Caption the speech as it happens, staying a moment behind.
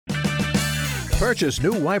Purchase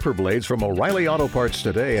new wiper blades from O'Reilly Auto Parts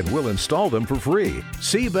today and we'll install them for free.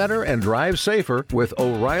 See better and drive safer with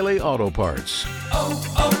O'Reilly Auto Parts.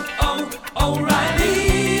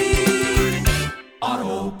 O'Reilly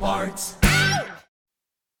Auto Parts.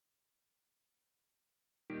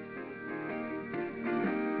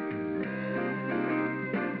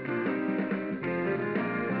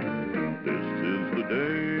 This is the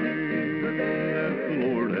day that the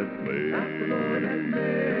Lord hath made.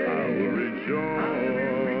 I will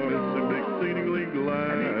rejoice and be exceedingly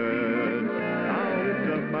glad. I'll lift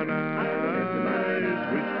up mine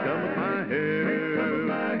eyes, which cometh my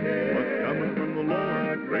help. What cometh from the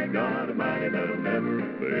Lord, great God Almighty, that'll never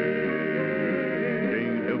fail.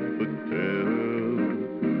 Can't help but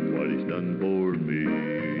tell what He's done for me.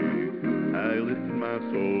 I lifted my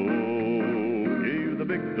soul, gave the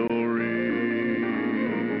victory.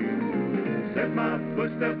 Set my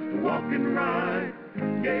footsteps to walk and ride,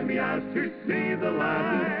 gave me eyes to see the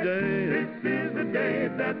light. This is the day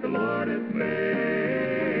that the Lord has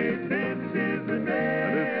made. This is the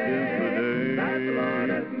day that the Lord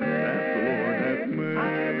has made.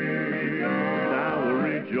 I will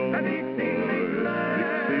rejoice, and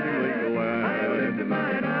exceedingly glad. I'll lift up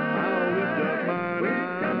mine eyes, which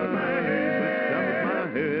cometh my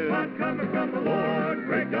head. What cometh from the Lord,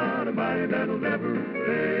 great God Almighty, that'll never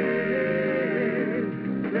fail.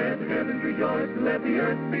 Let the heavens rejoice, and let the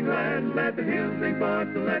earth be glad. Let the hills sing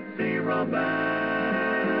forth, and let the sea roll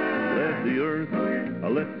by. Let the earth,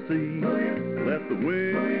 let the sea, let the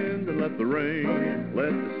wind, and let the rain,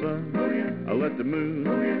 let the sun, let the moon,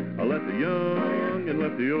 let the young, and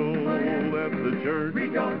let the old. Let the church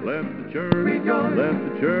rejoice, let the church rejoice, let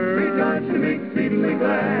the church rejoice and be exceedingly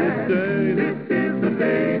glad. This is the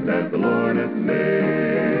day that the Lord has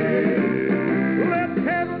made. Let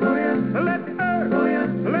heaven, let the earth,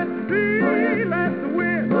 let the sea, let the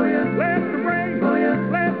wind, let the rain,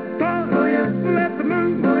 let the sun, let the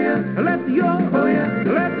moon, let the young, let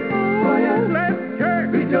the old, let the church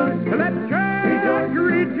rejoice, let the church rejoice and be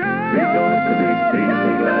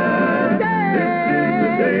exceedingly glad. This is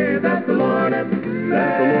the day that the Lord has made.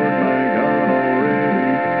 That the Lord my God already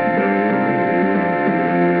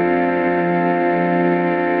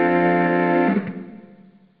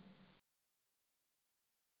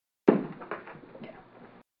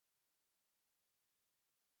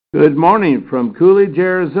made. Good morning from Coolidge,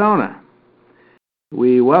 Arizona.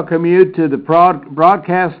 We welcome you to the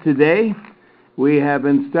broadcast today. We have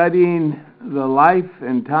been studying the life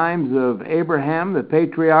and times of Abraham, the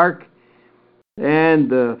patriarch, and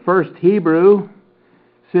the first Hebrew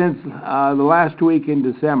since the last week in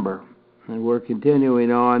December. And we're continuing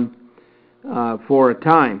on for a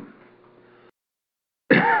time.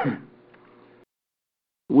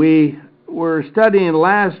 We were studying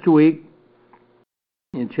last week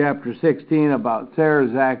in chapter 16 about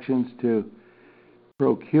Sarah's actions to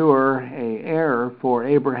procure an heir for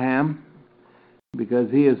Abraham, because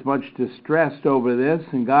he is much distressed over this,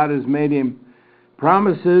 and God has made him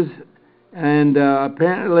promises, and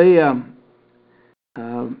apparently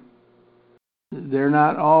they're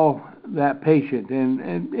not all that patient,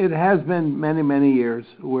 and it has been many, many years.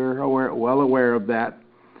 We're well aware of that,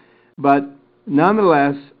 but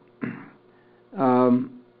nonetheless,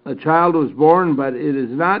 a child was born, but it is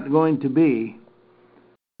not going to be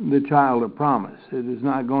the child of promise. It is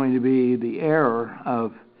not going to be the heir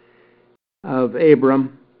of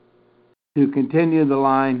Abram to continue the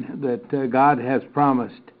line that God has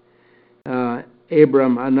promised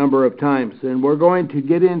Abram a number of times. And we're going to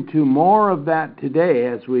get into more of that today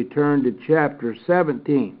as we turn to chapter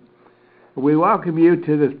 17. We welcome you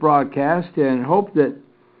to this broadcast and hope that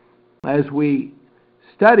as we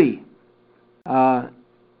study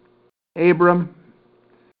Abram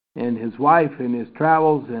and his wife and his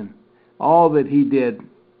travels and all that he did,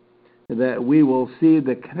 that we will see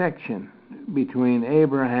the connection between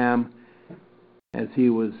Abraham, as he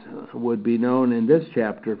would be known in this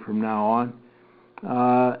chapter from now on,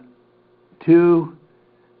 to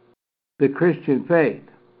the Christian faith.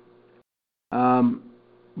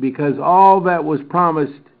 Because all that was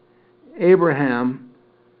promised Abraham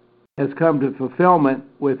has come to fulfillment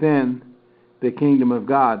within the kingdom of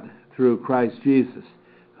God through Christ Jesus,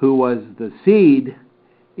 who was the seed,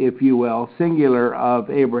 if you will, singular, of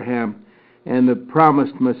Abraham and the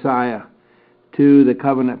promised Messiah to the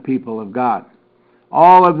covenant people of God.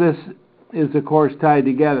 All of this is, of course, tied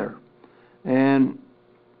together. And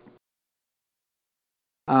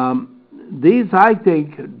these, I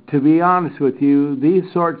think, to be honest with you, these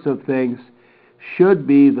sorts of things should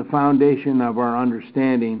be the foundation of our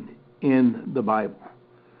understanding in the Bible.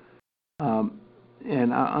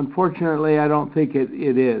 And unfortunately, I don't think it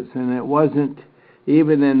is. And it wasn't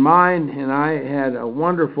even in mine, and I had a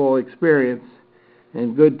wonderful experience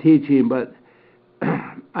and good teaching, but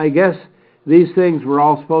I guess these things were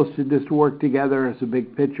all supposed to just work together as a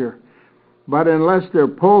big picture. But unless they're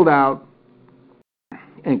pulled out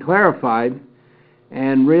and clarified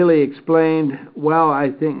and really explained, well,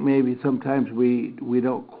 I think maybe sometimes we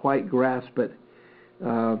don't quite grasp it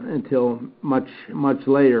until much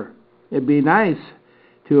later. It'd be nice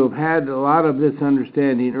to have had a lot of this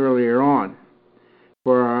understanding earlier on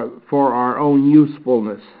for our own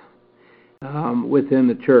usefulness within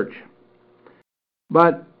the church.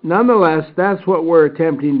 But nonetheless, that's what we're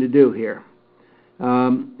attempting to do here.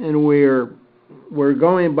 And we're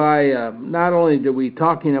going by, not only are we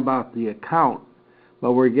talking about the account,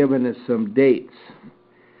 but we're giving us some dates,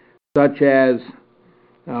 such as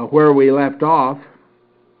where we left off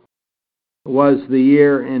was the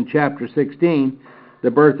year in chapter 16, the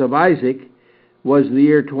birth of Isaac was the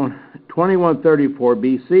year 2134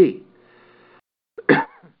 BC.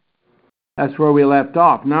 That's where we left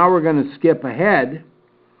off. Now we're going to skip ahead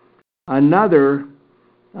another,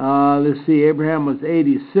 let's see, Abraham was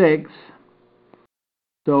 86,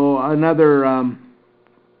 so another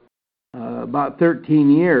about 13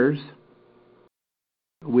 years.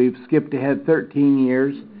 We've skipped ahead 13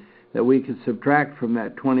 years that we could subtract from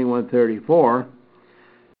that 2134,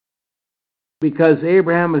 because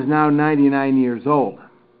Abraham is now 99 years old.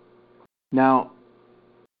 Now,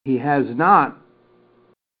 he has not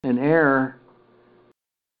an heir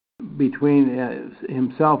between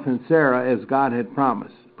himself and Sarah as God had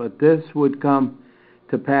promised, but this would come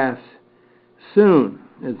to pass soon.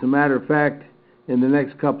 As a matter of fact, in the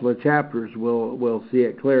next couple of chapters, we'll see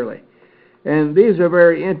it clearly. And these are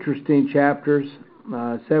very interesting chapters,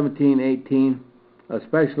 17, 18,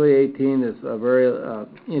 especially 18 is a very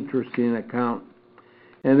interesting account.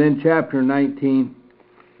 And then chapter 19,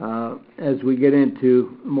 as we get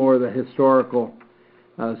into more of the historical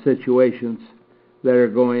situations that are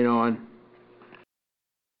going on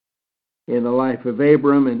in the life of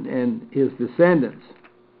Abram and his descendants.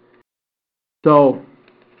 So,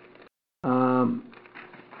 and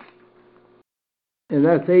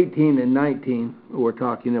that's 18 and 19 we're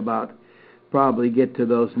talking about. Probably get to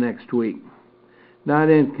those next week. Not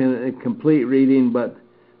in complete reading, but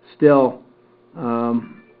still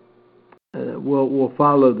we'll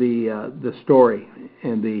follow the story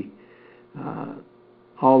and the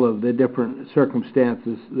all of the different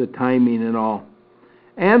circumstances, the timing and all.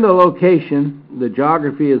 And the location, the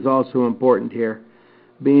geography is also important here,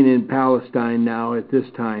 being in Palestine now at this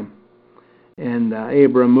time, and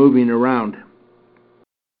Abram moving around.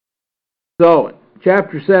 So,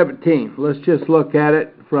 chapter 17, let's just look at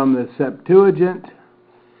it from the Septuagint,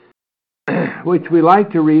 which we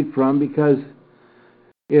like to read from because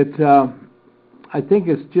it's, I think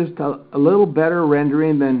it's just a little better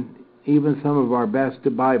rendering than even some of our best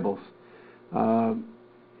Bibles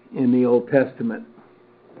in the Old Testament.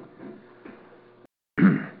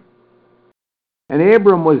 And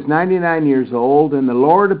Abram was 99 years old, and the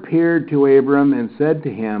Lord appeared to Abram and said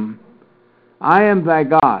to him, I am thy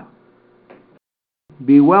God.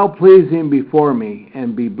 Be well-pleasing before me,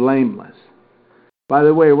 and be blameless. By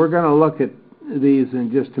the way, we're going to look at these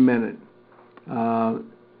in just a minute,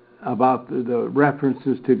 about the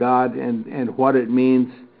references to God and what it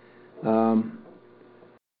means.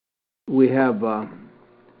 We have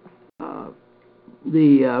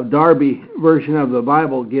the Darby version of the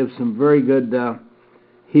Bible gives some very good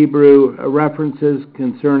Hebrew references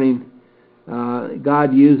concerning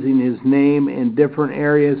God using his name in different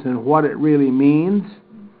areas and what it really means,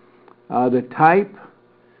 the type,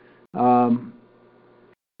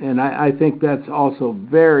 and I think that's also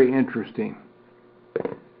very interesting.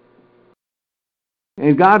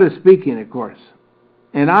 And God is speaking, of course.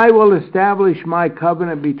 And I will establish my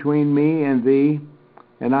covenant between me and thee,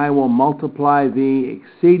 and I will multiply thee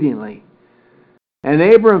exceedingly. And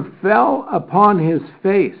Abram fell upon his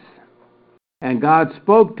face, and God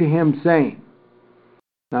spoke to him, saying,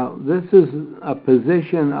 now this is a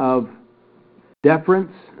position of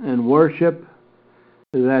deference and worship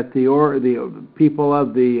that the people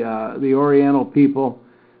of the Oriental people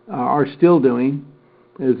are still doing.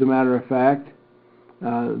 As a matter of fact,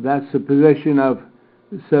 that's a position of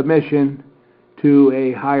submission to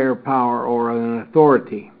a higher power or an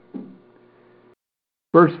authority.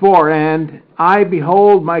 Verse 4, and I,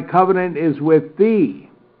 behold, my covenant is with thee,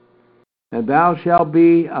 and thou shalt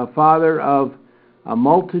be a father of a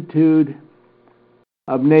multitude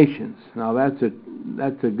of nations. Now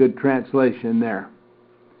that's a good translation there.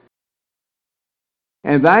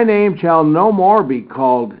 And thy name shall no more be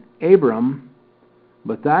called Abram,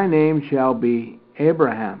 but thy name shall be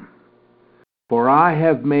Abraham. For I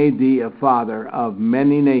have made thee a father of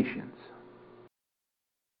many nations.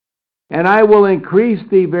 And I will increase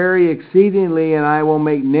thee very exceedingly, and I will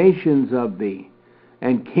make nations of thee,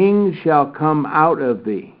 and kings shall come out of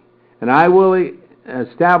thee. And I will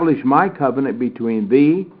establish my covenant between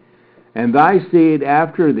thee and thy seed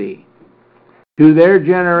after thee, to their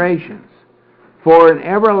generations, for an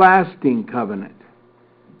everlasting covenant,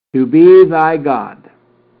 to be thy God,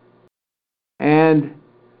 and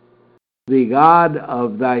the God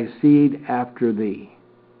of thy seed after thee.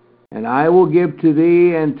 And I will give to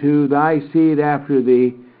thee and to thy seed after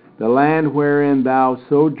thee the land wherein thou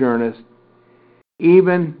sojournest,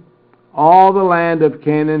 even all the land of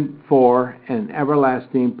Canaan for an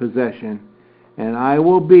everlasting possession, and I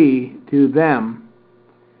will be to them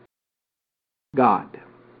God.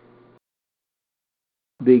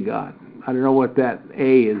 The God. I don't know what that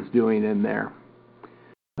A is doing in there.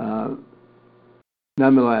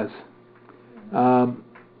 Nonetheless.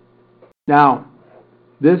 Now,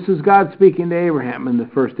 this is God speaking to Abraham in the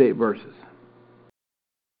first 8 verses.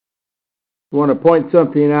 I want to point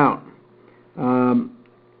something out.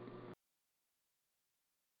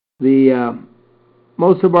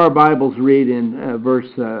 Most of our Bibles read in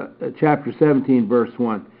chapter 17, verse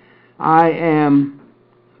 1, I am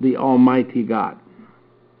the Almighty God.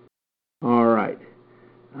 All right.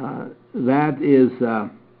 That is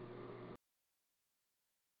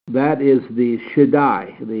the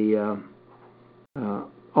Shaddai, the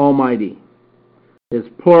Almighty. It's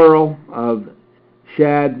plural of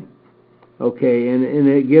Shad, okay, and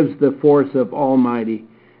it gives the force of Almighty.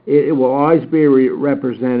 It will always be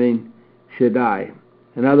representing Shaddai.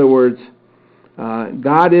 In other words,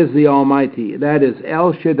 God is the Almighty. That is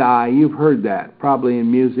El Shaddai. You've heard that, probably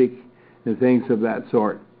in music and things of that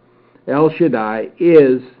sort. El Shaddai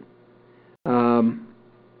is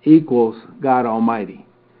equals God Almighty.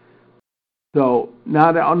 So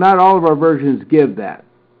not all of our versions give that,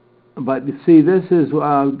 but you see, this is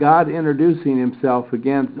God introducing Himself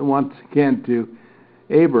once again to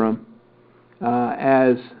Abram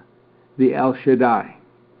as the El Shaddai.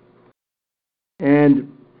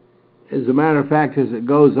 And as a matter of fact, as it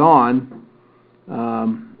goes on,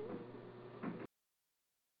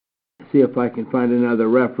 see if I can find another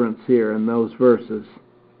reference here in those verses.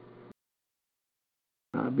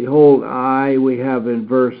 Behold, we have in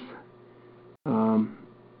verse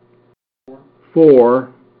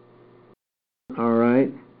 4, all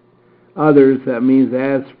right. Others, that means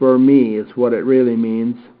as for me, is what it really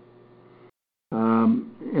means.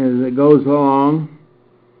 As it goes along,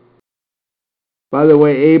 by the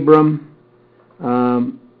way, Abram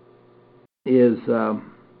is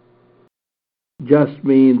just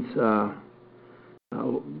means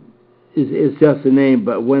is just a name,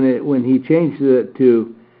 but when he changes it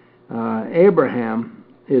to Abraham,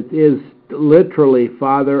 it is literally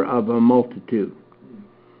father of a multitude,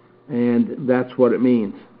 and that's what it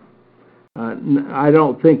means. I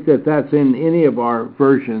don't think that's in any of our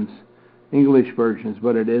versions, English versions,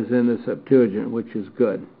 but it is in the Septuagint, which is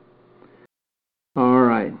good. All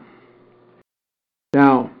right.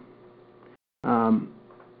 Now,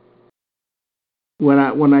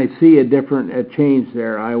 when I see a change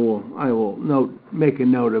there, I will make a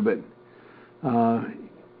note of it.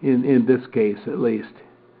 In this case, at least.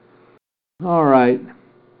 All right.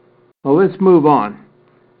 Well, let's move on.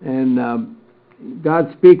 And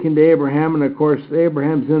God's speaking to Abraham, and of course,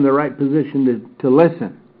 Abraham's in the right position to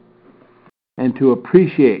listen and to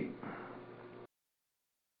appreciate.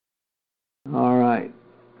 All right.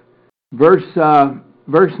 Verse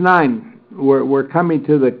 9. We're coming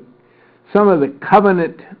to some of the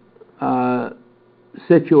covenant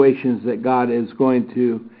situations that God is going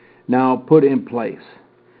to now put in place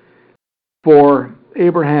for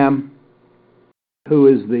Abraham, who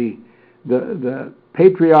is the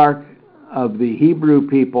patriarch of the Hebrew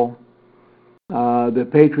people, the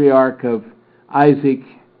patriarch of Isaac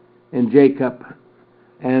and Jacob,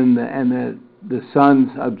 and the sons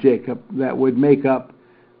of Jacob that would make up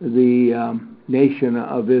the nation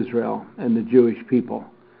of Israel and the Jewish people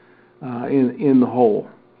in the whole.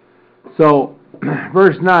 So,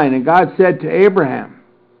 verse 9, and God said to Abraham,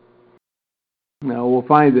 now we'll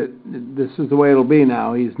find that this is the way it'll be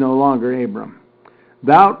now. He's no longer Abram.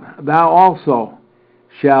 Thou also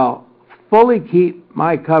shalt fully keep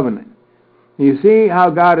my covenant. You see how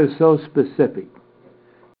God is so specific.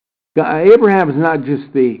 Abraham is not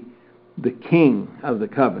just the king of the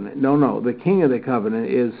covenant. No. The king of the covenant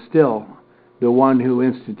is still the one who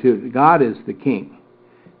instituted. God is the king,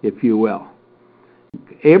 if you will.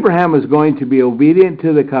 Abraham is going to be obedient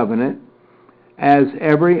to the covenant as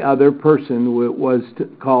every other person was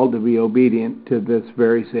called to be obedient to this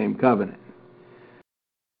very same covenant.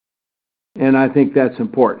 And I think that's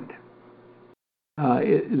important.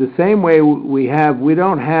 The same way we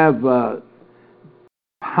don't have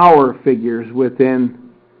power figures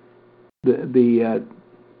within the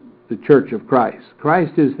Church of Christ.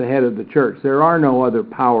 Christ is the head of the church. There are no other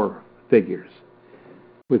power figures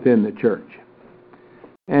within the church.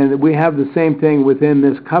 And we have the same thing within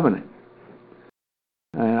this covenant.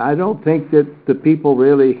 I don't think that the people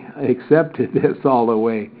really accepted this all the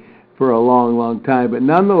way for a long, long time. But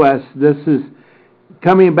nonetheless, this is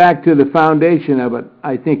coming back to the foundation of it.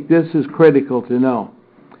 I think this is critical to know,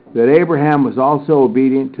 that Abraham was also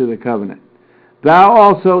obedient to the covenant. Thou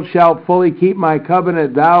also shalt fully keep my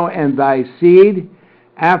covenant, thou and thy seed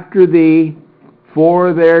after thee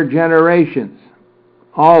for their generations,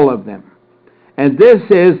 all of them. And this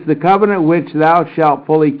is the covenant which thou shalt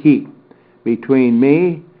fully keep between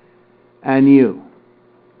me and you,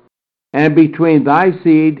 and between thy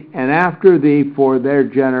seed and after thee for their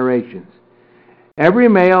generations. Every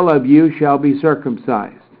male of you shall be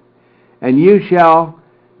circumcised, and you shall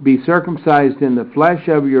be circumcised in the flesh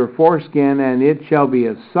of your foreskin, and it shall be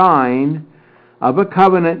a sign of a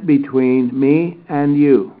covenant between me and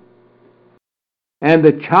you. And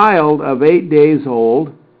the child of 8 days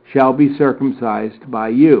old shall be circumcised by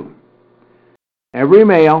you. Every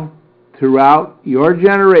male throughout your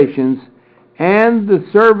generations, and the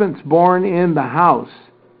servants born in the house,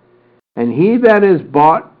 and he that is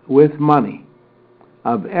bought with money,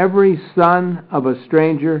 of every son of a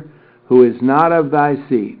stranger who is not of thy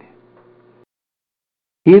seed.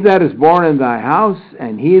 He that is born in thy house,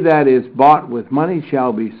 and he that is bought with money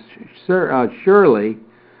shall be surely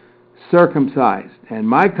circumcised, and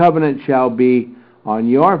my covenant shall be on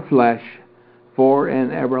your flesh for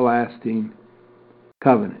an everlasting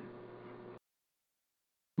covenant.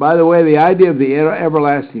 By the way, the idea of the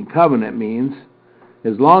everlasting covenant means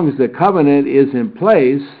as long as the covenant is in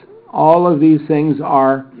place, all of these things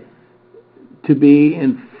are to be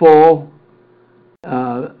in full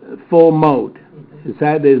mode.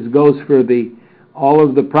 That goes for all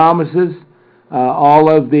of the promises, all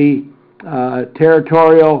of the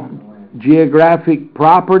territorial geographic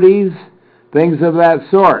properties, things of that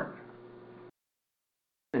sort.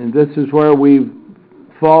 And this is where we've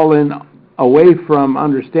fallen away from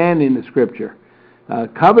understanding the Scripture.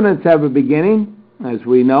 Covenants have a beginning, as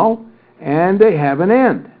we know, and they have an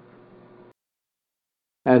end,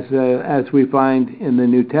 as we find in the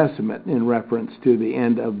New Testament in reference to the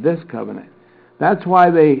end of this covenant. That's why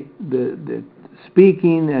the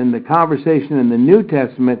speaking and the conversation in the New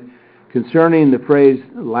Testament concerning the phrase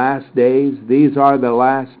last days, these are the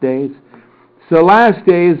last days. It's the last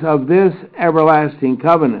days of this everlasting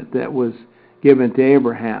covenant that was given to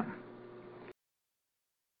Abraham.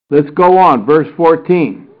 Let's go on, verse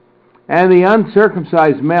 14. And the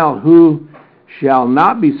uncircumcised male who shall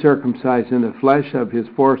not be circumcised in the flesh of his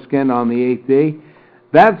foreskin on the 8th day,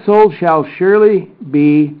 that soul shall surely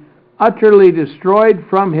be utterly destroyed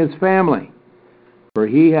from his family, for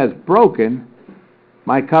he has broken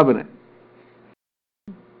my covenant.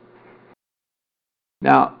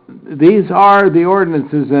 Now, these are the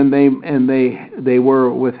ordinances, and they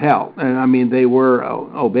were withheld, and they were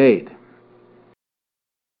obeyed.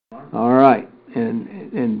 All right,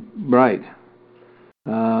 and right.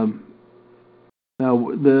 Now,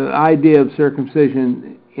 the idea of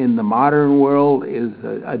circumcision in the modern world is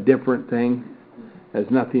a different thing. Has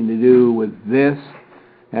nothing to do with this.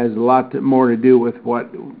 Has a lot more to do with what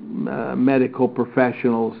medical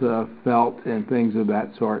professionals felt and things of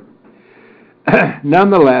that sort.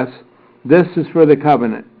 Nonetheless, this is for the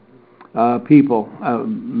covenant people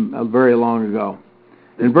very long ago.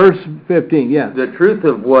 In verse 15, yes. The truth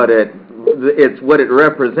of what it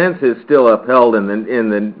represents is still upheld in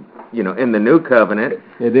the new covenant.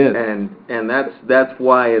 It is, and that's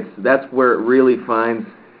why that's where it really finds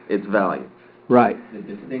its value. Right.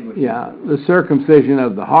 Yeah, the circumcision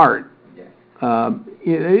of the heart.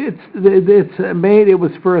 It's made. It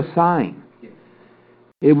was for a sign.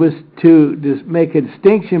 It was to just make a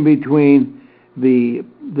distinction between the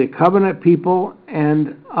covenant people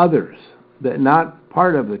and others that not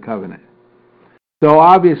part of the covenant. So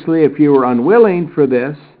obviously, if you were unwilling for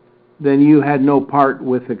this, then you had no part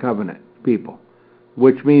with the covenant people,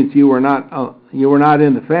 which means you were not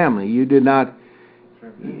in the family. You did not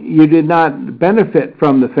benefit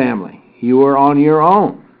from the family. You were on your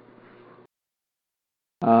own.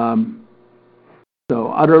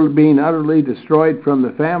 So being utterly destroyed from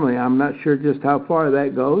the family, I'm not sure just how far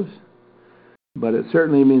that goes, but it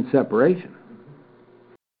certainly means separation.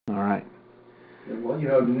 All right. Well,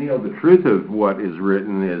 Neil, the truth of what is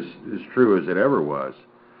written is true as it ever was.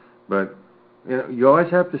 But, you always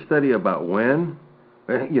have to study about when,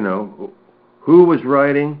 who was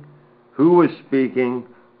writing, who was speaking,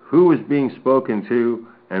 who was being spoken to,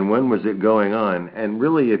 and when was it going on. And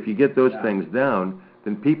really, if you get those things down,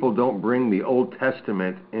 then people don't bring the Old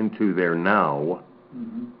Testament into their now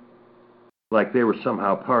like they were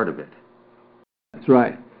somehow part of it. That's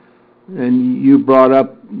right. And you brought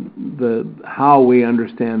up how we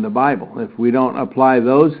understand the Bible. If we don't apply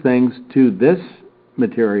those things to this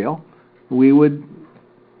material, we would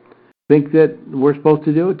think that we're supposed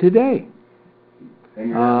to do it today. And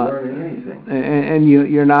you're not learning anything. And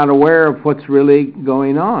you're not aware of what's really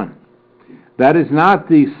going on. That is not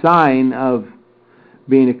the sign of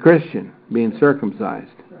being a Christian, being circumcised.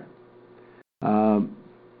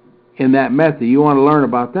 In that method, you want to learn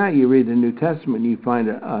about that, you read the New Testament and you find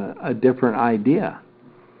a different idea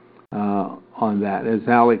on that, as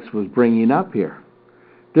Alex was bringing up here.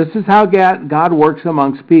 This is how God works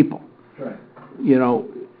amongst people. Right. You know,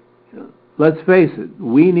 let's face it,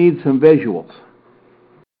 we need some visuals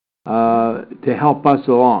to help us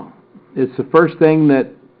along. It's the first thing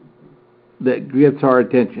that gets our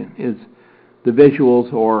attention, is the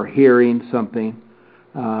visuals or hearing something,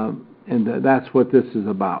 and that's what this is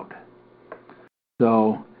about.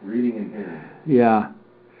 So Reading and hearing. Yeah.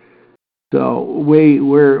 So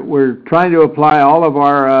we're trying to apply all of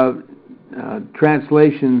our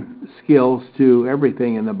translation skills to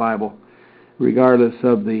everything in the Bible, regardless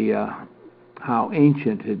of the how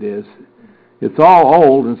ancient it is. It's all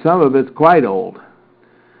old, and some of it's quite old.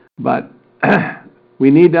 But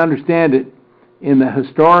we need to understand it in the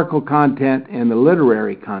historical content and the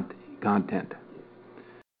literary content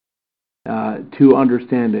to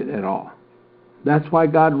understand it at all. That's why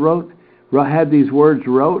God had these words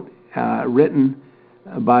written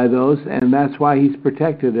by those, and that's why He's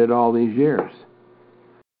protected it all these years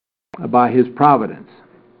by His providence.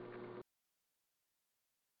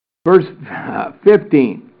 Verse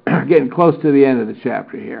 15, getting close to the end of the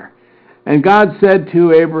chapter here. And God said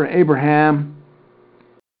to Abraham,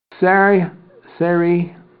 Sarai,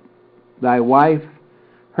 thy wife,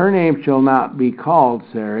 her name shall not be called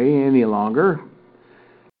Sarai any longer.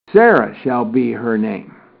 Sarah shall be her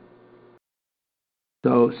name.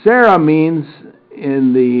 So Sarah means,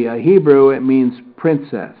 in the Hebrew, it means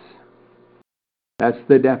princess. That's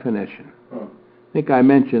the definition. I think I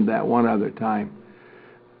mentioned that one other time.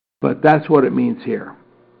 But that's what it means here.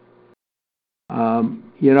 The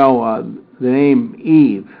name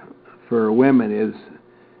Eve for women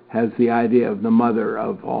has the idea of the mother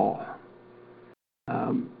of all.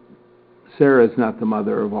 Sarah is not the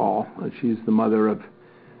mother of all. She's the mother of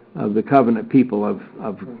the covenant people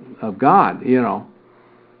of God,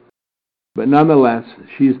 But nonetheless,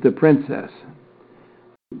 she's the princess,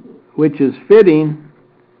 which is fitting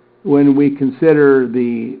when we consider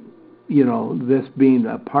this being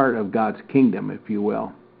a part of God's kingdom, if you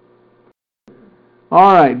will.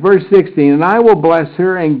 All right, verse 16, and I will bless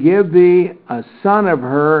her and give thee a son of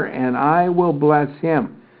her, and I will bless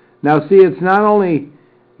him. Now see, it's not only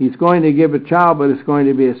He's going to give a child, but it's going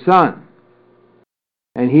to be a son.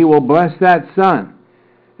 And He will bless that son.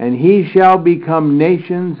 And he shall become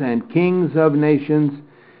nations, and kings of nations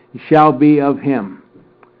shall be of him.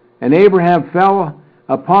 And Abraham fell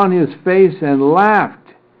upon his face and laughed,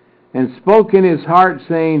 and spoke in his heart,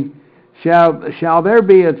 saying, Shall there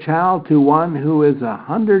be a child to one who is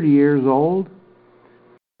 100 years old?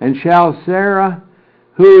 And shall Sarah,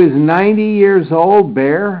 who is 90 years old,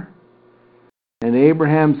 bear? And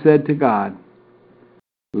Abraham said to God,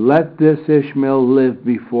 Let this Ishmael live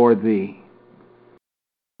before thee.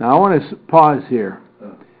 Now I want to pause here,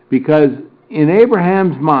 because in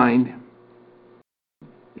Abraham's mind,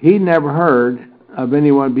 he never heard of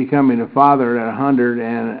anyone becoming a father at 100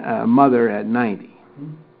 and a mother at 90.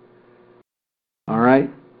 All right?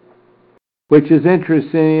 Which is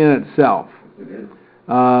interesting in itself. It is.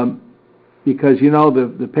 Because,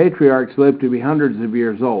 the patriarchs lived to be hundreds of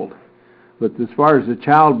years old. But as far as the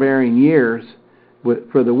childbearing years,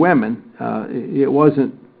 for the women, it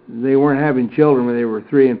wasn't, they weren't having children when they were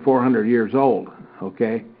 300 and 400 years old,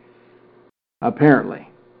 okay? Apparently.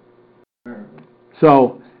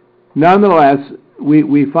 So, nonetheless,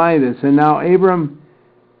 we find this. And now Abram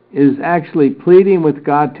is actually pleading with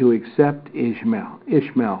God to accept Ishmael.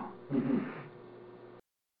 Mm-hmm.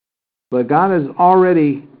 But God has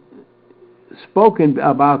already spoken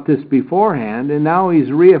about this beforehand, and now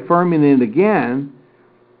He's reaffirming it again.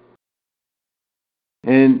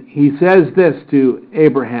 And He says this to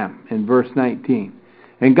Abraham in verse 19.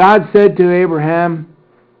 And God said to Abraham,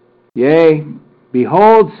 Yea,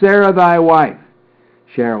 behold, Sarah thy wife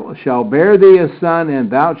shall bear thee a son,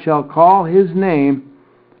 and thou shalt call his name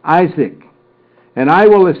Isaac. And I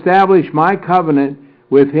will establish my covenant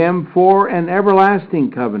with him for an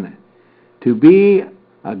everlasting covenant, to be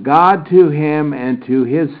a God to him and to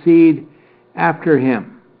his seed after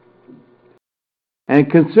him.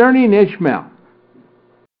 And concerning Ishmael,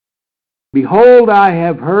 behold, I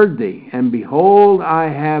have heard thee, and behold, I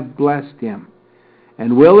have blessed him,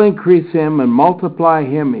 and will increase him and multiply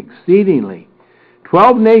him exceedingly.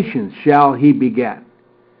 12 nations shall he beget,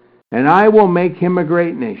 and I will make him a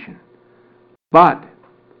great nation. But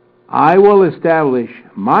I will establish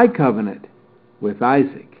my covenant with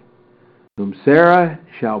Isaac, whom Sarah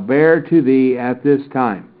shall bear to thee at this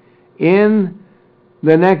time, in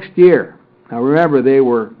the next year. Now remember, they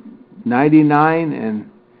were 99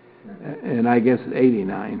 and I guess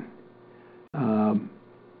 89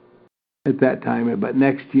 at that time, but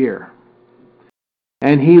next year.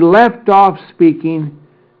 And he left off speaking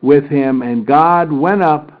with him, and God went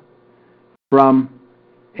up from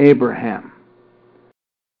Abraham.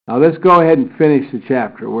 Now let's go ahead and finish the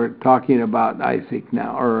chapter. We're talking about Isaac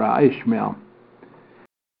now, or Ishmael.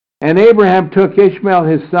 And Abraham took Ishmael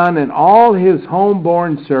his son and all his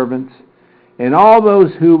homeborn servants, and all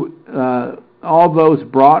those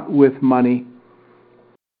brought with money,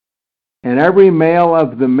 and every male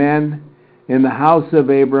of the men in the house of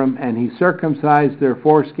Abram, and he circumcised their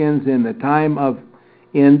foreskins in the time of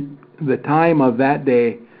that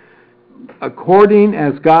day, according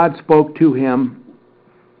as God spoke to him.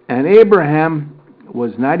 And Abraham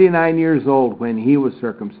was 99 years old when he was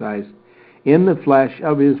circumcised in the flesh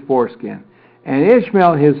of his foreskin. And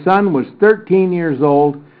Ishmael his son was 13 years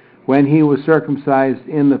old when he was circumcised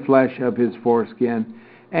in the flesh of his foreskin.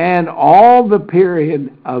 And all the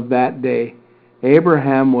period of that day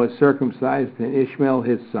Abraham was circumcised, and Ishmael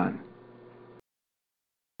his son.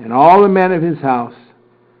 And all the men of his house,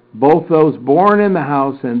 both those born in the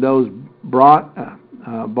house and those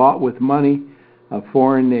bought with money of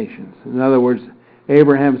foreign nations. In other words,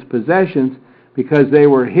 Abraham's possessions, because they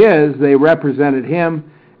were his, they represented him,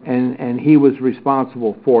 and he was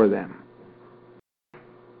responsible for them.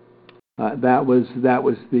 That was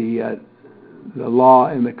the law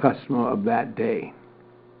and the custom of that day.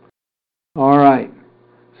 All right,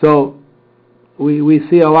 so we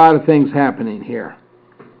see a lot of things happening here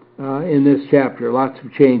in this chapter, lots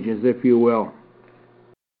of changes, if you will,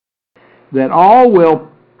 that all will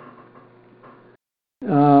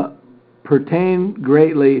pertain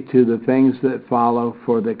greatly to the things that follow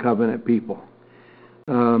for the covenant people.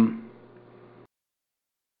 And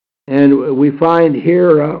we find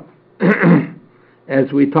here, as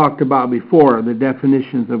we talked about before, the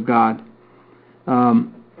definitions of God.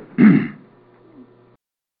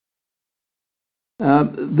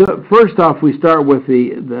 First off, we start with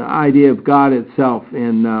the idea of God itself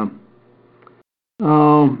in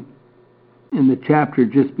the chapter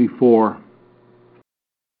just before,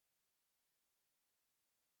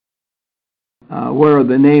 where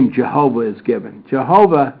the name Jehovah is given.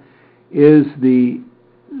 Jehovah is the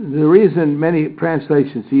reason many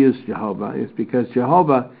translations use Jehovah is because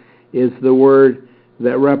Jehovah is the word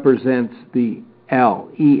that represents the El,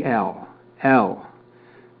 E-L, El.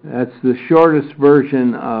 That's the shortest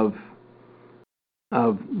version of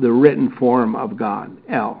the written form of God,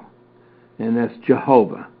 El, and that's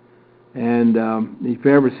Jehovah. And if you've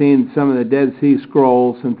ever seen some of the Dead Sea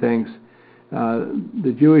Scrolls and things,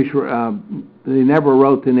 the Jewish they never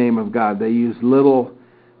wrote the name of God. They used little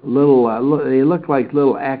they look like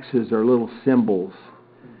little X's or little symbols,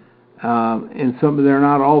 and they're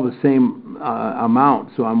not all the same amount.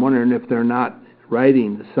 So I'm wondering if they're not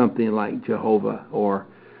writing something like Jehovah or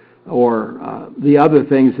the other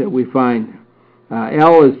things that we find.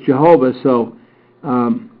 El is Jehovah, so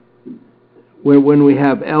when we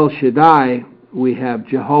have El Shaddai, we have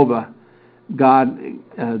Jehovah, God,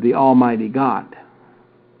 the Almighty God.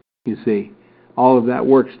 You see, all of that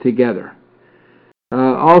works together.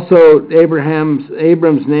 Also,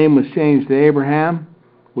 Abram's name was changed to Abraham,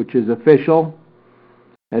 which is official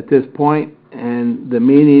at this point, and the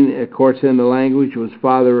meaning, of course, in the language was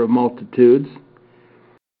father of multitudes.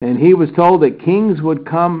 And he was told that kings would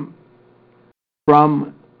come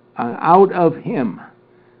from out of him.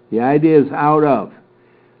 The idea is out of.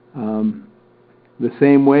 The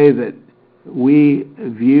same way that we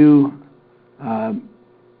view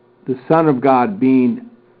the Son of God being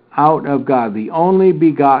out of God. The only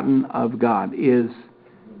begotten of God is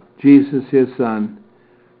Jesus, his Son,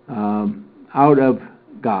 out of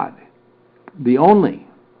God. The only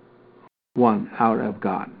one out of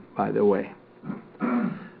God, by the way.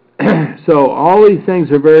 So all these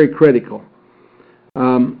things are very critical.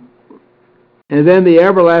 And then the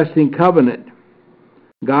everlasting covenant,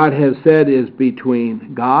 God has said, is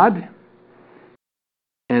between God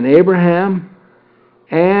and Abraham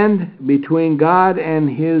and between God and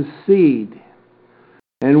his seed.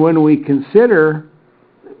 And when we consider,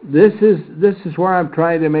 this is where I'm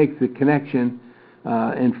trying to make the connection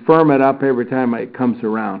and firm it up every time it comes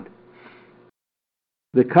around.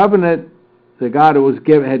 The covenant that God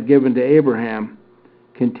had given to Abraham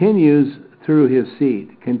continues through his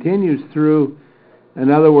seed, continues through,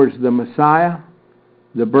 in other words, the Messiah,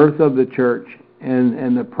 the birth of the church,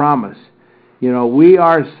 and the promise. We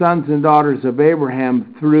are sons and daughters of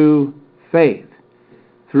Abraham through faith.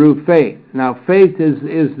 Through faith. Now, faith is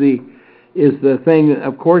the thing,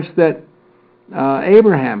 of course, that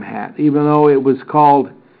Abraham had, even though it was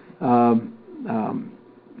called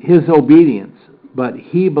his obedience. But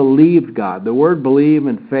he believed God. The word believe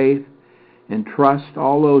and faith and trust,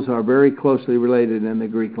 all those are very closely related in the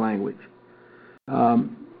Greek language.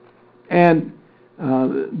 And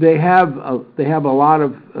they have a lot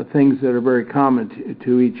of things that are very common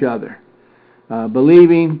to each other.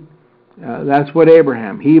 Believing, that's what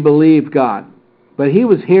Abraham, he believed God. But he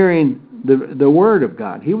was hearing the word of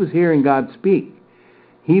God. He was hearing God speak.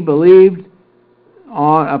 He believed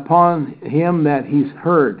upon him that he's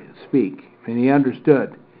heard speak, and he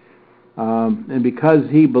understood. And because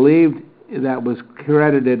he believed, that was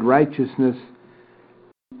credited righteousness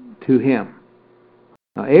to him.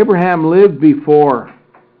 Now, Abraham lived before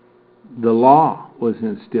the law was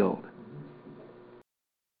instilled.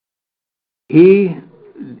 He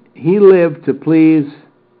lived to please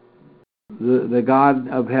the God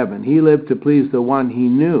of heaven. He lived to please the one he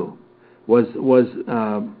knew was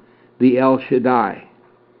the El Shaddai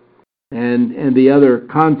and the other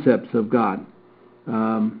concepts of God.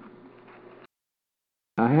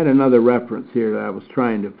 I had another reference here that I was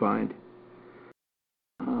trying to find.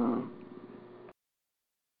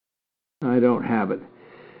 I don't have it.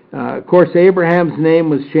 Of course, Abraham's name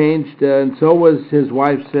was changed, and so was his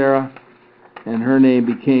wife Sarah, and her name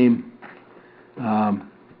became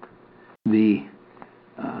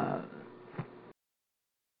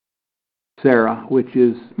Sarah, which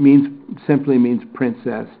simply means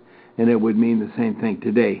princess, and it would mean the same thing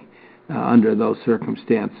today under those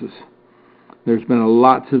circumstances. There's been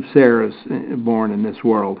lots of Sarahs born in this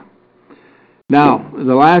world. Now,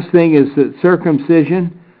 the last thing is that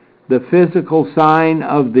circumcision, the physical sign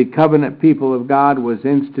of the covenant people of God, was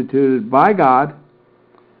instituted by God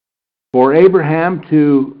for Abraham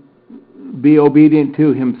to be obedient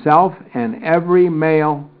to himself and every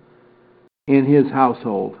male in his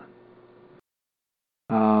household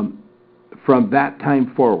from that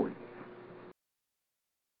time forward.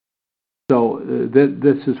 So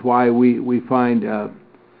this is why we find, is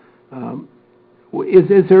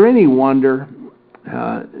there any wonder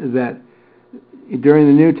that during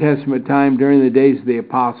the New Testament time, during the days of the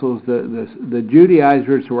apostles, the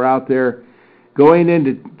Judaizers were out there going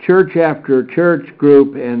into church after church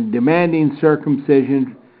group and demanding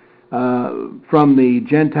circumcision from the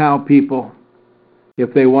Gentile people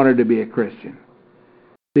if they wanted to be a Christian?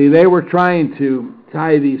 See, they were trying to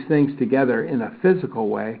tie these things together in a physical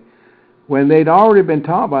way when they'd already been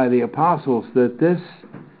taught by the apostles that this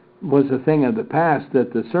was a thing of the past,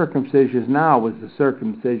 that the circumcision now was the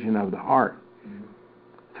circumcision of the heart.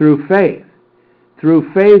 Through faith.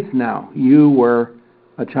 Through faith now, you were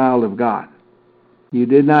a child of God. You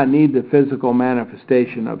did not need the physical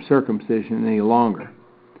manifestation of circumcision any longer.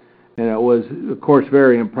 And it was, of course,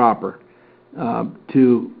 very improper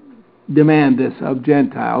to demand this of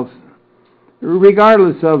Gentiles,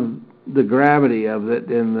 regardless of the gravity of it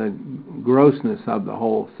and the grossness of the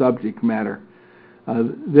whole subject matter.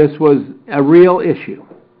 This was a real issue,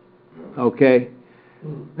 okay?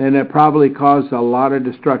 And it probably caused a lot of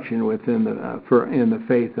destruction within in the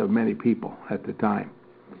faith of many people at the time.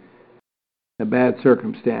 A bad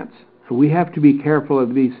circumstance. We have to be careful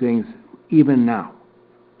of these things even now.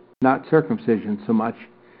 Not circumcision so much,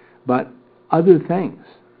 but other things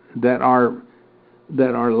that are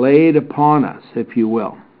laid upon us, if you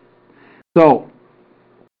will. So,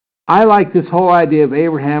 I like this whole idea of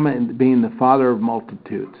Abraham and being the father of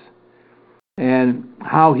multitudes, and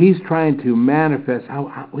how he's trying to manifest,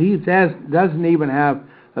 how he doesn't even have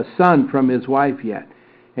a son from his wife yet,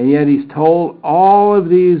 and yet he's told all of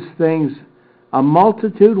these things. A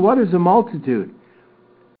multitude? What is a multitude?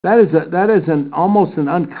 That is almost an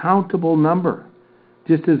uncountable number.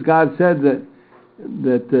 Just as God said that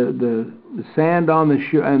the sand on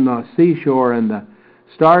the seashore and the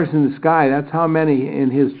stars in the sky, that's how many in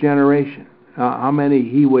his generation, how many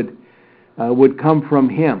he would come from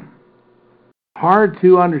him. Hard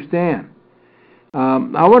to understand.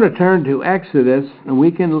 I want to turn to Exodus, and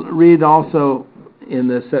we can read also in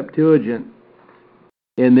the Septuagint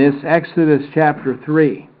in this Exodus chapter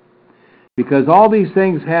 3. because all these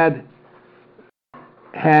things had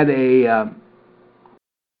a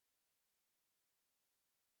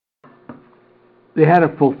they had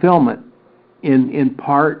a fulfillment in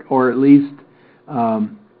part, or at least a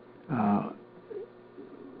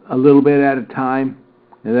little bit at a time,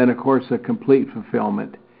 and then of course a complete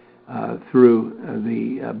fulfillment through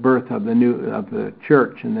the birth of the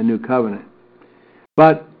church and the new covenant.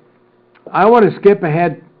 But I want to skip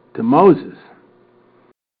ahead to Moses.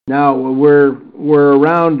 Now we're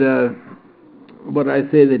around what I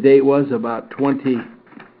say the date was about 20.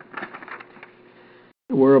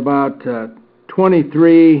 We're about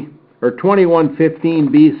 23 or 2115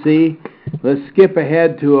 BC. Let's skip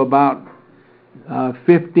ahead to about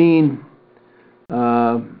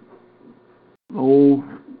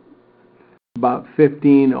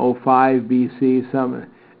 1505 BC,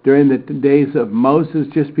 during the days of Moses,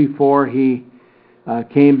 just before he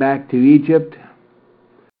came back to Egypt.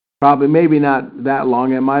 Probably, maybe not that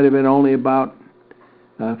long. It might have been only about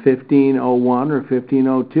 1501 or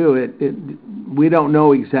 1502. We don't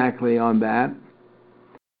know exactly on that.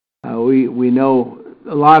 We know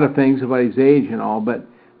a lot of things about his age and all, but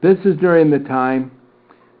this is during the time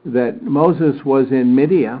that Moses was in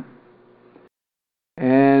Midian,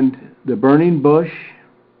 and the burning bush,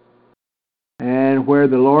 and where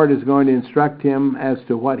the Lord is going to instruct him as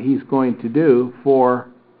to what he's going to do for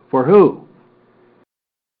who?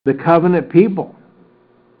 The covenant people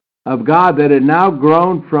of God that had now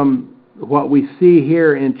grown from what we see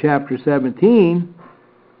here in chapter 17,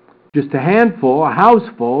 just a handful, a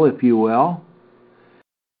houseful, if you will,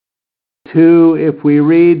 to, if we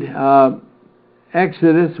read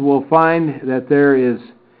Exodus, we'll find that there is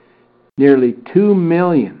nearly 2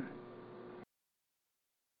 million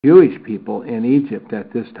Jewish people in Egypt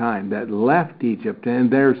at this time that left Egypt, and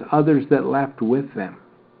there's others that left with them.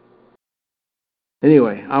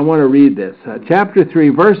 Anyway, I want to read this. Chapter 3,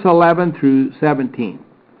 verse 11 through 17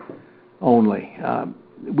 only.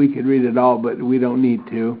 We could read it all, but we don't need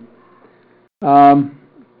to. Well,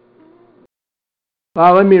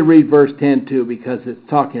 let me read verse 10 too, because it's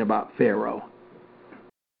talking about Pharaoh.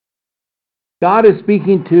 God is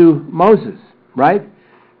speaking to Moses, right?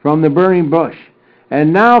 From the burning bush.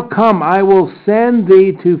 And now come, I will send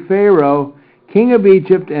thee to Pharaoh, king of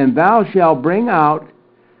Egypt, and thou shalt bring out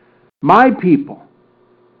my people,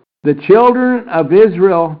 the children of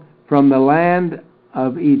Israel, from the land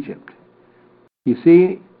of Egypt. You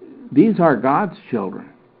see, these are God's children.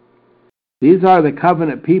 These are the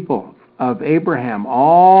covenant people of Abraham,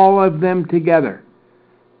 all of them together.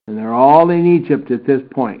 And they're all in Egypt at this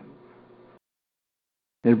point.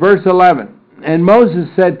 In verse 11, and Moses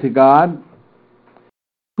said to God,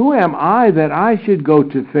 who am I that I should go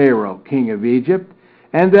to Pharaoh, king of Egypt,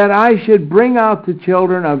 and that I should bring out the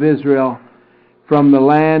children of Israel from the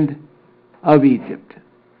land of Egypt?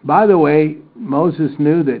 By the way, Moses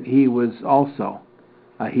knew that he was also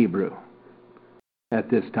a Hebrew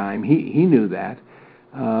at this time. He knew that.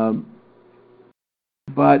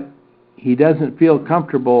 But he doesn't feel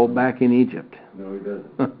comfortable back in Egypt. No, he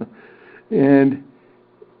doesn't. And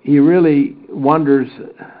he really wonders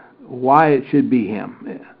why it should be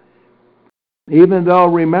him. Even though,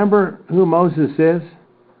 remember who Moses is?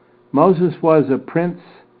 Moses was a prince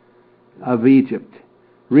of Egypt.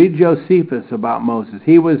 Read Josephus about Moses.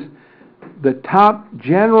 He was the top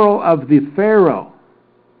general of the Pharaoh.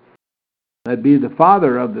 That'd be the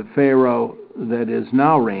father of the Pharaoh that is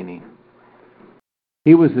now reigning.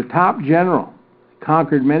 He was the top general,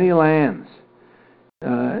 conquered many lands,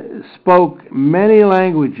 spoke many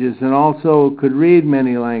languages, and also could read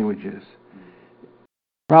many languages.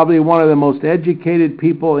 Probably one of the most educated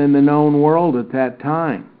people in the known world at that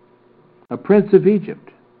time. A prince of Egypt.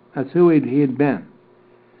 That's who he had been.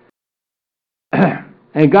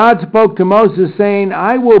 And God spoke to Moses, saying,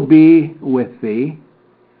 I will be with thee,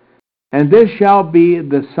 and this shall be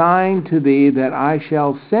the sign to thee that I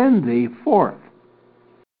shall send thee forth.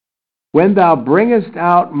 When thou bringest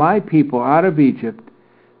out my people out of Egypt,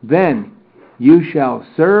 then you shall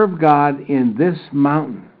serve God in this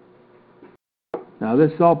mountain. Now,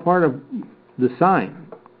 this is all part of the sign.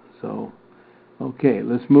 So, okay,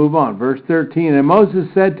 let's move on. Verse 13, and Moses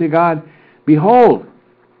said to God, behold,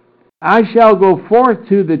 I shall go forth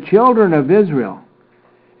to the children of Israel,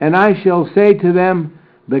 and I shall say to them,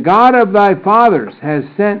 the God of thy fathers has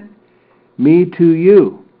sent me to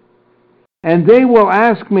you. And they will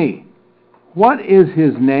ask me, what is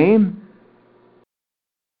his name?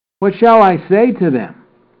 What shall I say to them?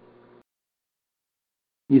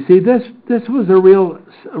 You see, this was a real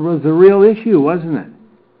issue, wasn't it?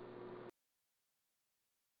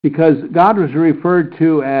 Because God was referred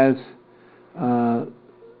to as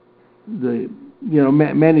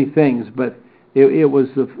many things, but it was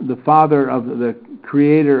the Father of the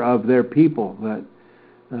Creator of their people, that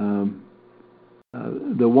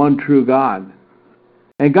the one true God.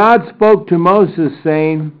 And God spoke to Moses,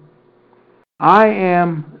 saying, I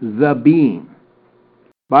am the being.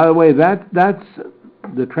 By the way, that's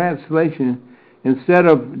the translation. Instead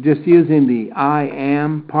of just using the I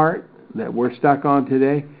am part that we're stuck on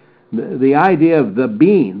today, the idea of the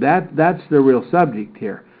being, that's the real subject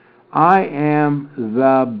here. I am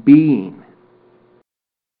the being.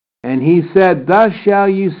 And he said, thus shall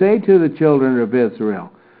you say to the children of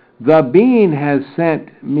Israel, the being has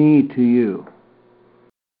sent me to you.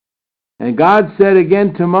 And God said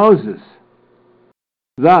again to Moses,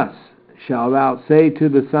 thus shalt thou say to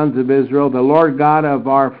the sons of Israel, the Lord God of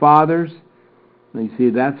our fathers. And you see,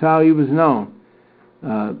 that's how he was known.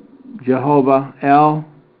 Jehovah, El,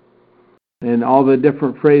 and all the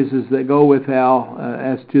different phrases that go with El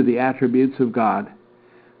as to the attributes of God.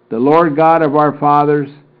 The Lord God of our fathers,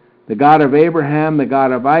 the God of Abraham, the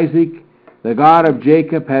God of Isaac, the God of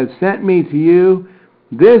Jacob has sent me to you.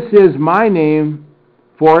 This is my name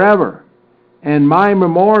forever, and my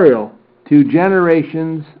memorial to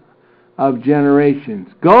generations of generations.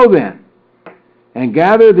 Go then, and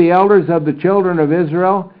gather the elders of the children of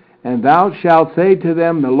Israel, and thou shalt say to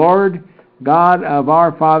them, the Lord God of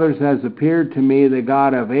our fathers has appeared to me, the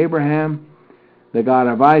God of Abraham, the God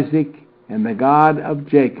of Isaac, and the God of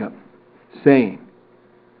Jacob, saying,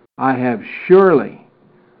 I have surely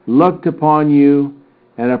looked upon you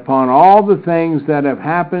and upon all the things that have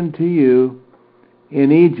happened to you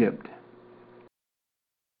in Egypt.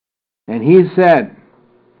 And he said,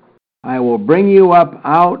 I will bring you up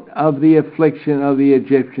out of the affliction of the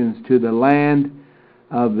Egyptians to the land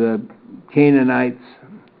of the Canaanites,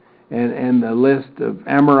 and the list of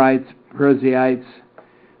Amorites, Perizzites,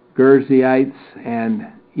 Girziites, and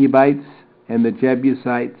Ebites, and the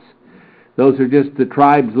Jebusites. Those are just the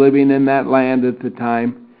tribes living in that land at the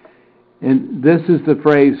time. And this is the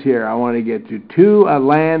phrase here I want to get to a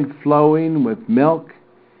land flowing with milk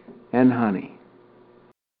and honey.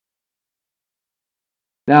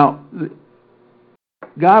 Now,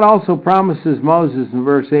 God also promises Moses in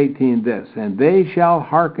verse 18 this, and they shall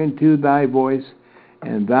hearken to thy voice,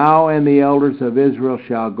 and thou and the elders of Israel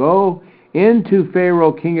shall go into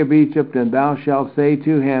Pharaoh king of Egypt, and thou shalt say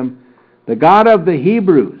to him, the God of the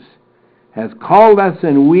Hebrews has called us,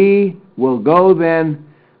 and we will go then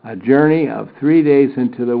a journey of 3 days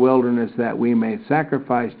into the wilderness, that we may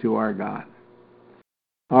sacrifice to our God.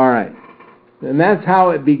 All right. And that's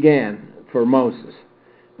how it began for Moses.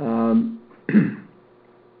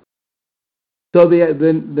 So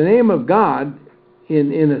the name of God,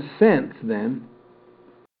 in a sense then,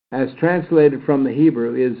 as translated from the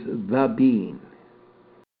Hebrew, is the being.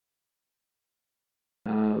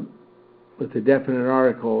 With a definite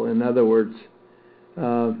article, in other words,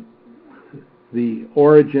 the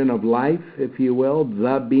origin of life, if you will,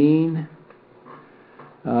 the being.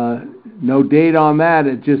 No date on that,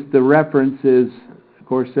 it's just the reference is, of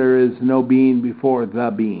course, there is no being before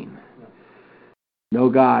the being. No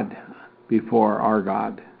God before our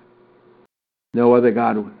God. No other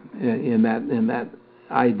God in that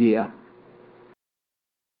idea.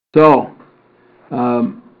 So,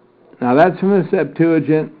 now that's from the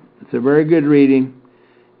Septuagint. It's a very good reading,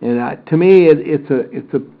 and to me,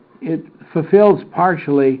 it fulfills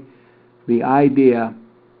partially the idea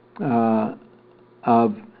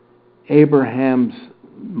of Abraham's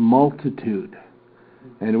multitude.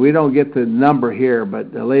 And we don't get the number here,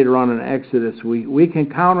 but later on in Exodus, we can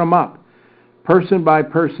count them up, person by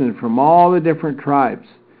person, from all the different tribes,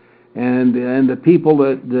 and the people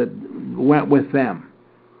that went with them.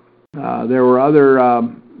 There were other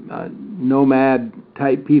nomad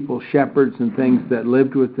type people, shepherds and things that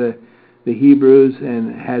lived with the Hebrews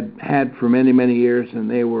and had for many, many years, and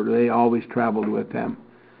they always traveled with them.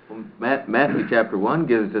 Matthew chapter 1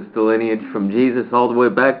 gives us the lineage from Jesus all the way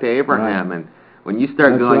back to Abraham, right. And when you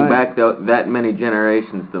start going back that many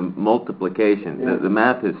generations, the multiplication, the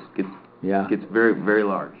math gets very, very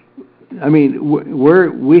large. I mean,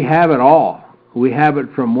 we have it all. We have it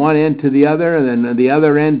from one end to the other, and then the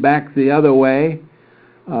other end back the other way.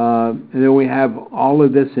 And then we have all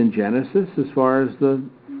of this in Genesis as far as the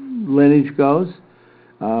lineage goes.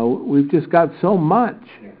 We've just got so much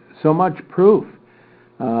proof.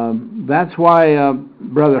 That's why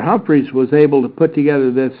Brother Humphreys was able to put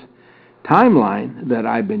together this timeline that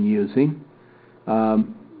I've been using,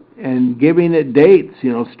 and giving it dates,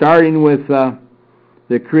 starting with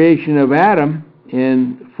the creation of Adam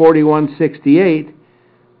in 4168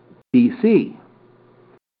 BC.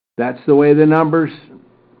 That's the way the numbers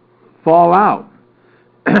fall out.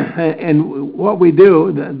 and what we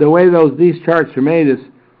do, the way these charts are made is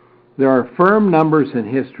there are firm numbers in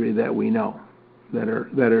history that we know that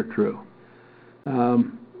are true.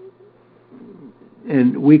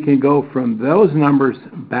 And we can go from those numbers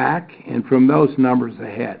back and from those numbers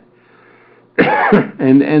ahead.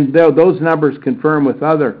 and those numbers confirm with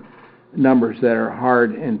other numbers that are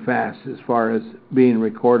hard and fast as far as being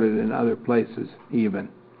recorded in other places even.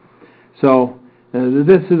 So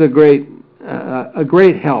this is a great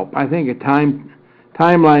help. I think a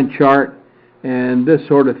timeline chart and this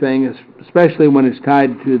sort of thing, especially when it's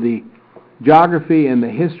tied to the geography and the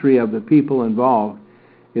history of the people involved,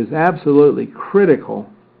 is absolutely critical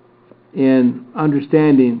in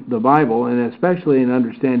understanding the Bible and especially in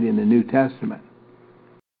understanding the New Testament.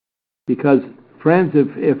 Because, friends,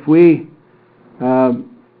 if we,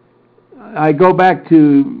 I go back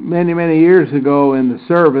to many years ago in the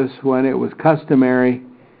service when it was customary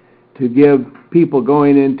to give people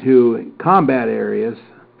going into combat areas,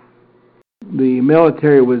 the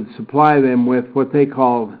military would supply them with what they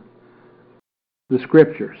called the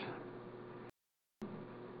Scriptures.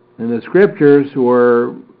 And the Scriptures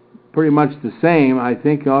were pretty much the same, I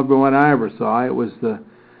think, everyone I ever saw. It was the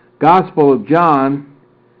Gospel of John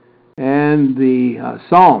and the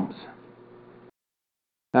Psalms.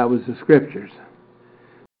 That was the Scriptures.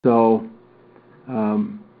 So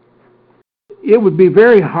it would be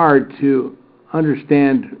very hard to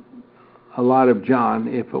understand a lot of John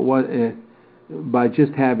if it was by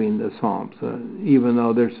just having the Psalms. Even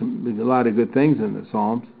though there's a lot of good things in the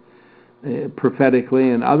Psalms,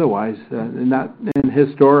 prophetically and otherwise, not and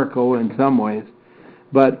historical in some ways,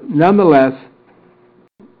 but nonetheless,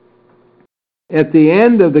 at the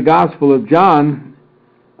end of the Gospel of John,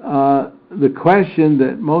 the question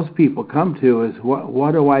that most people come to is,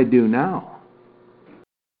 what do I do now?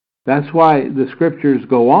 That's why the Scriptures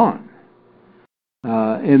go on.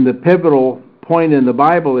 And the pivotal point in the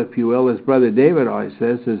Bible, if you will, as Brother David always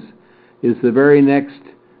says, is the very next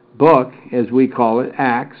book, as we call it,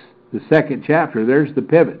 Acts, the second chapter. There's the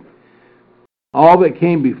pivot. All that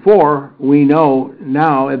came before, we know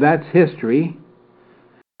now, that's history,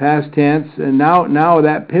 past tense, and now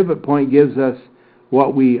that pivot point gives us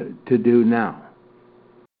what we to do now,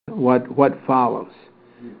 what follows.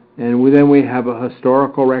 And then we have a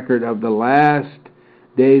historical record of the last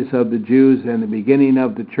days of the Jews and the beginning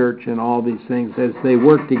of the church and all these things as they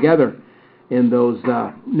work together in those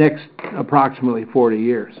next approximately 40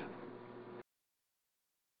 years.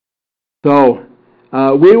 So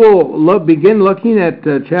we will begin looking at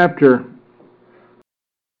chapter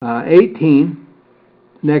 18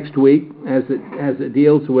 next week as it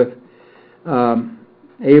deals with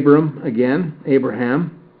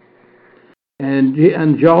Abraham.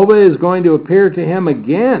 And Jehovah is going to appear to him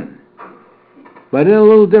again, but in a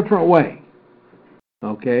little different way.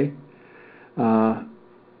 Okay? And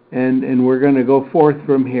we're going to go forth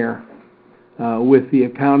from here with the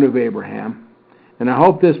account of Abraham. And I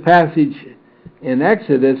hope this passage in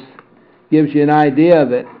Exodus gives you an idea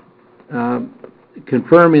that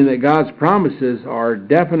confirming that God's promises are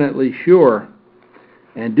definitely sure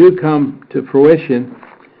and do come to fruition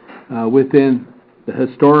within the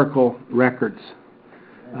historical records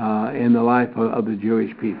in the life of the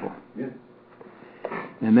Jewish people. Yeah.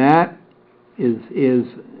 And that is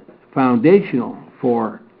foundational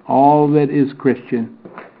for all that is Christian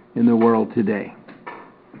in the world today.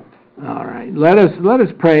 All right, let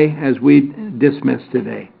us pray as we dismiss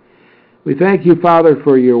today. We thank you, Father,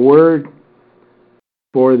 for your word,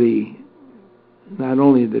 for not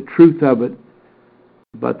only the truth of it,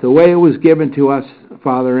 but the way it was given to us,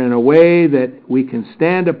 Father, in a way that we can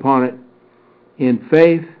stand upon it in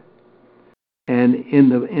faith and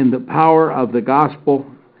in the power of the gospel,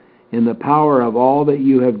 in the power of all that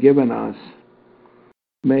you have given us.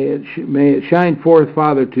 May it shine forth,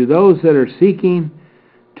 Father, to those that are seeking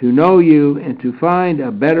to know you and to find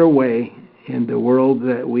a better way in the world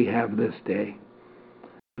that we have this day.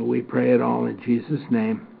 So we pray it all in Jesus'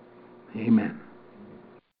 name. Amen.